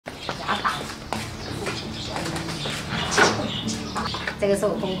夹板。这个是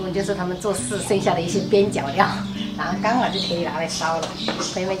我公公，就是他们做事剩下的一些边角料，然后刚好就可以拿来烧了。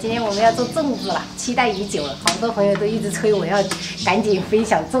朋友们，今天我们要做粽子了，期待已久了，好多朋友都一直催我要赶紧分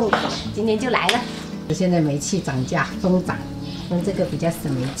享粽子，今天就来了。现在煤气涨价，疯涨，用这个比较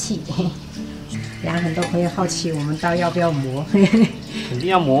省煤气。然后很多朋友好奇我们刀要不要磨，肯定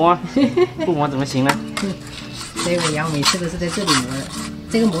要磨啊，不磨怎么行呢？所以我要每次都是在这里磨的。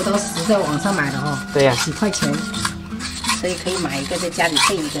这个磨刀是在网上买的哦，对呀，几块钱。所以可以买一个，在家里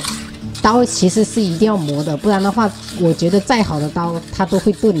备一个。刀其实是一定要磨的，不然的话，我觉得再好的刀它都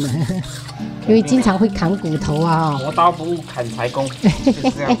会钝的，因为经常会砍骨头啊。磨刀不误砍柴工，就是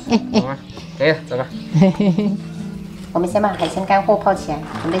这样。好吗？可以了，走吧。我们先把海鲜干货泡起来，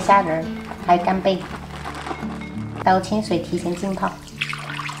准备虾仁，还有干贝，倒入清水提前浸泡。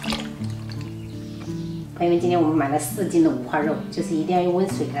朋友们，今天我们买了4斤的五花肉，就是一定要用温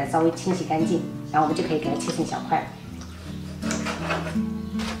水给它稍微清洗干净，然后我们就可以给它切成小块了。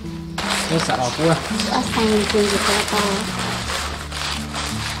用小老虎啊！我3斤就多到了，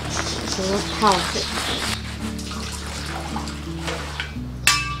这个泡水。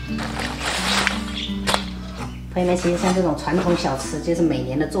朋友们，其实像这种传统小吃，就是每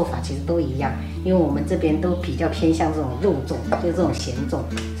年的做法其实都一样，因为我们这边都比较偏向这种肉粽，就是这种咸粽，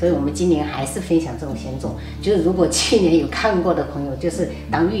所以我们今年还是分享这种咸粽。就是如果去年有看过的朋友，就是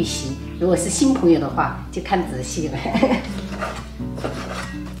当预习；如果是新朋友的话，就看仔细了。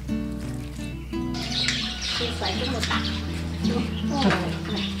切出来这么大，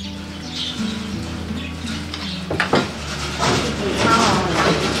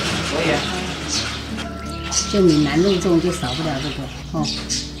可以啊。就闽南肉粽就少不了这个哦，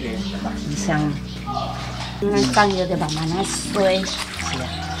很香。酱油得慢慢来水，是啊，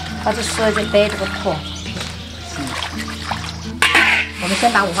把这水就逮这个破。我们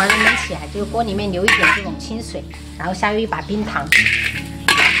先把五花肉焖起来，就锅里面留一点这种清水，然后下入一把冰糖。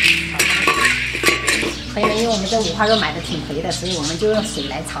朋友们，因为我们这五花肉买的挺肥的，所以我们就用水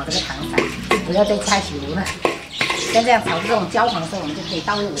来炒这个糖色，就不要再加油了。像这样炒这种焦黄色，我们就可以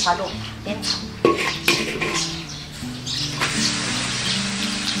倒入五花肉煸炒。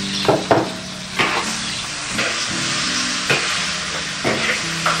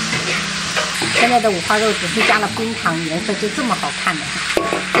现在的五花肉只是加了冰糖，颜色就这么好看了。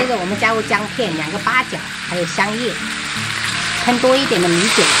接着我们加入姜片、2个八角，还有香叶，喷多一点的米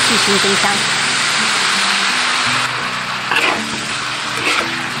酒去腥增香。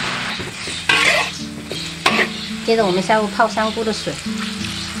接着我们下入泡香菇的水，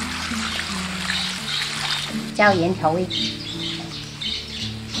加入盐调味，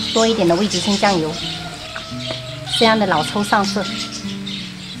多一点的味极生酱油，这样的老抽上色。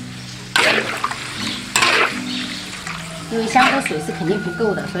因为香菇水是肯定不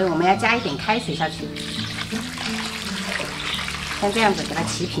够的，所以我们要加一点开水下去，像这样子给它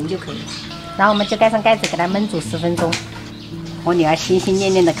齐平就可以了。然后我们就盖上盖子，给它焖煮10分钟。我女儿心心念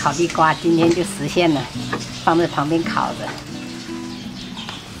念的烤地瓜今天就实现了，放在旁边烤着。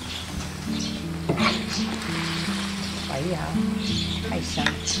哎呀，太香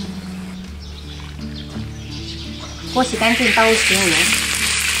了！锅洗干净，倒入食用油。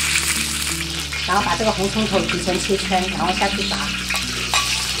然后把这个红葱头提前切圈，然后下去炸。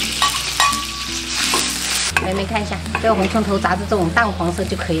妹妹看一下，这个红葱头炸至这种淡黄色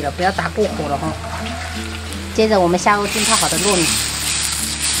就可以了，不要炸过火了哈。接着我们下入浸泡好的糯米，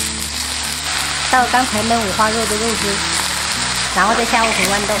倒入刚才焖五花肉的肉汁，然后再下入红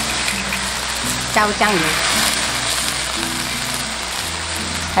豌豆，加入酱油，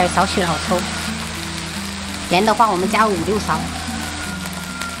还有少许老抽。盐的话，我们加入5、6勺。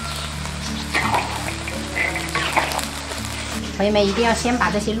朋友们一定要先把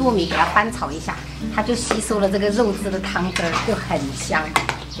这些糯米给它翻炒一下，它就吸收了这个肉汁的汤汁儿，就很香。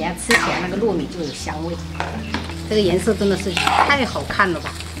等下吃起来那个糯米就有香味。这个颜色真的是太好看了吧？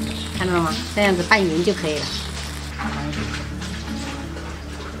看到了吗？这样子拌匀就可以了。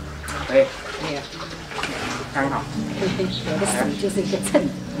可以，可以了，刚好。我的手就是一个秤。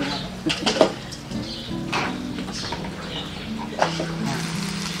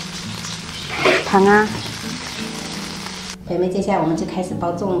汤啊！朋友们，接下来我们就开始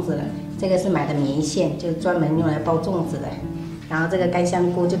包粽子了。这个是买的棉线，就是专门用来包粽子的。然后这个干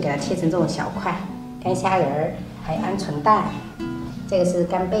香菇就给它切成这种小块，干虾仁儿，还有鹌鹑蛋。这个是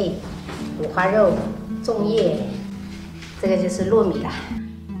干贝、五花肉、粽叶，这个就是糯米了。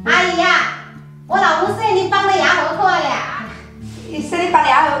阿姨呀，我老公说你放的牙好看了。你说你放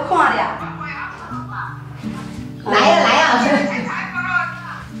牙好看了。来呀来呀！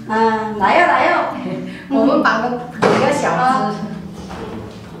嗯，来哟来哟。我们绑的比较小只。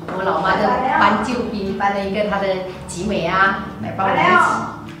我老妈就搬救兵，搬了一个她的集美啊，来帮我们一起。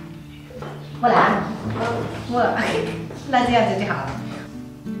不然，那这样子就好了。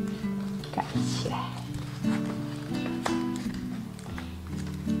盖起来。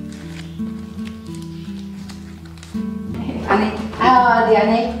安尼，对安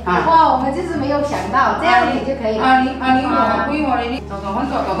尼。哇，我们就是没有想到这样子就可以了。安尼我规划你大大反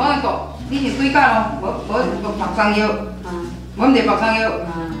大大大，你是对角咯，无白松药，我唔是白松药。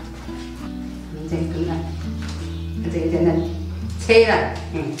唔真长啦，这个真真切啦，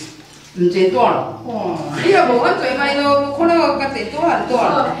唔真大咯。哇，你若无阮做卖都可能较济大很大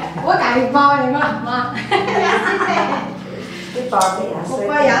啦。我改包你妈，你包的呀？我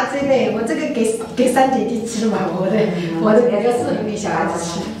包牙签的，我这个给三姐弟吃嘛，我的比较适合给小孩子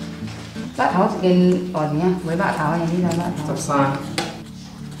吃。肉头一斤多钱啊？卖肉头的，你知肉头13。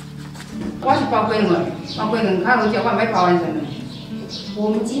我是包龟卵，包龟卵较好食，我唔要包完全卵。我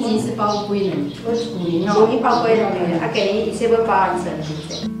们之前是包龟卵，我是古灵哦。我包龟卵的，给你先不包完整，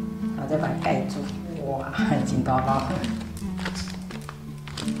然后再把它盖住。哇，真大包。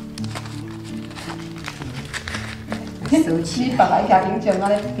收起。你爸爸家庭像我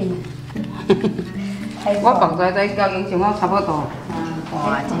咧变。我放在家庭像我差不多。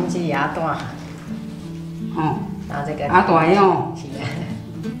哇，真是牙大。哦。然后这个。牙大的哦。是啊。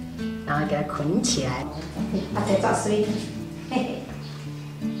然后给它捆起来。再抓水。嘿嘿。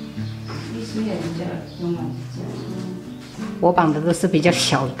你水也比较用啊。我绑的都是比较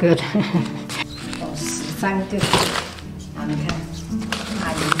小个的。有13个。然后你看，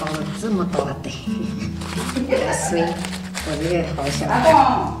阿姨包了这么多的。牙刷，我这个好小。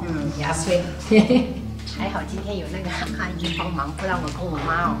牙刷。还好今天有那个阿姨帮忙，不然我跟我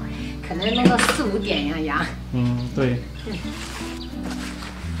妈哦，可能弄到4、5点呀牙。对。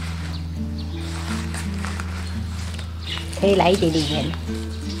可以来一点点盐。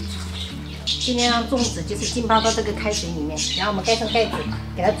今天让粽子就是浸泡到这个开水里面，然后我们盖上盖子，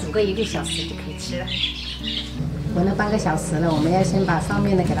给它煮个1个小时就可以吃了。滚了半个小时了，我们要先把上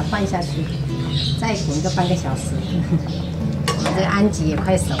面的给它换下去，再滚个半个小时。我们这个安吉也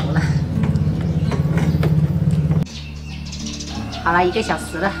快熟了。好了，1个小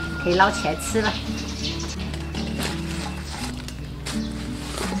时了，可以捞起来吃了。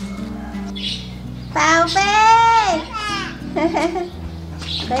宝贝，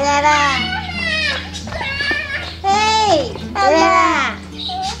回来啦！嘿，回来啦！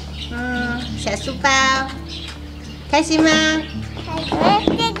小书包，开心吗？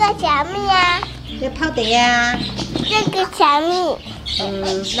这个小蜜啊，这泡的呀。这个小蜜。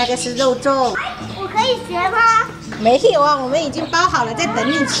那个是肉粽。我可以学吗？没有啊，我们已经包好了，在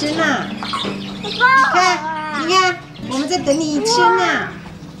等你吃呢。你看，你看，我们在等你吃呢。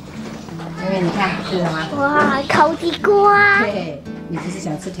妹妹，你看是什么？哇，烤地瓜。对，你不是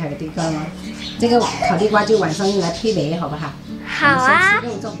想吃烤地瓜吗？这个烤地瓜就晚上用来配梅，好不好？好啊。先吃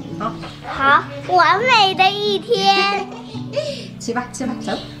肉粽，好。好，完美的一天。吃吧，吃吧，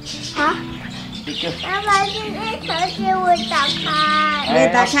走。好。爸爸，这个盒子我打开。没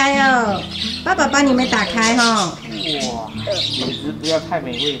打开哦，爸爸帮你们打开哈。哇，简直不要太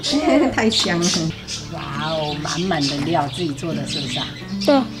美味。太香了。哇哦，满满的料，自己做的是不是啊？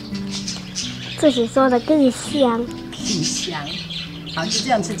对。自己做的更香，更香。好，就这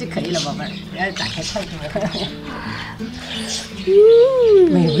样吃就可以了，宝贝儿，不要打开太多。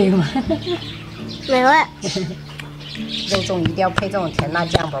美味吗？美味。肉粽一定要配这种甜辣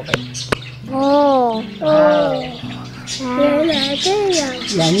酱，宝贝。哦，原来这样。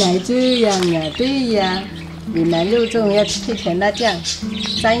原来这样啊，对呀。闽南肉粽要配甜辣酱，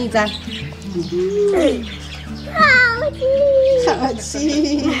沾一沾。好吃，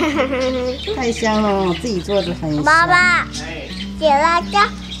太香了，自己做的很香。爸爸，点辣椒，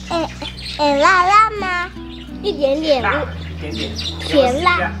辣辣吗？一点点，甜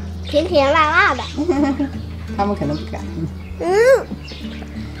辣，甜辣辣的。他们可能不敢。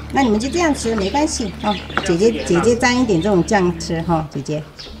那你们就这样吃没关系哦。姐姐沾一点这种酱吃哈，姐姐。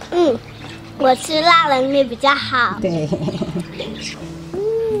我吃辣的面比较好。对。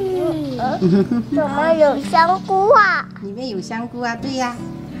怎么有香菇啊？里面有香菇啊，对呀，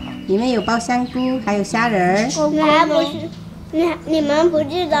里面有包香菇，还有虾仁儿。我们还不是，你们不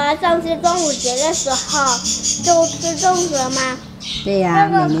记得上次端午节的时候就吃粽子了吗？对呀，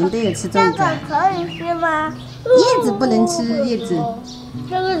每年都有吃粽子。这个可以吃吗？叶子不能吃，叶子。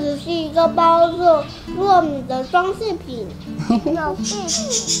这个只是一个包着糯米的装饰品。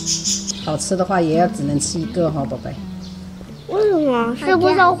好吃的话也要只能吃一个哈，宝贝。为什么？是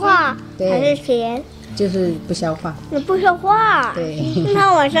不消化还是甜？就是不消化。你不消化。对。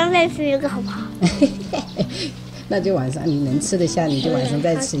那晚上再吃一个好不好？那就晚上你能吃得下，你就晚上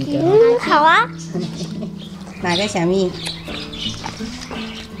再吃一个。好啊。哪个小蜜？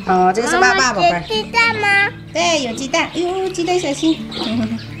哦，这个是爸爸宝贝儿。鸡蛋吗？对，有鸡蛋。哟，鸡蛋小心，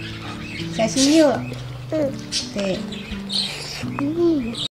小心哟。对。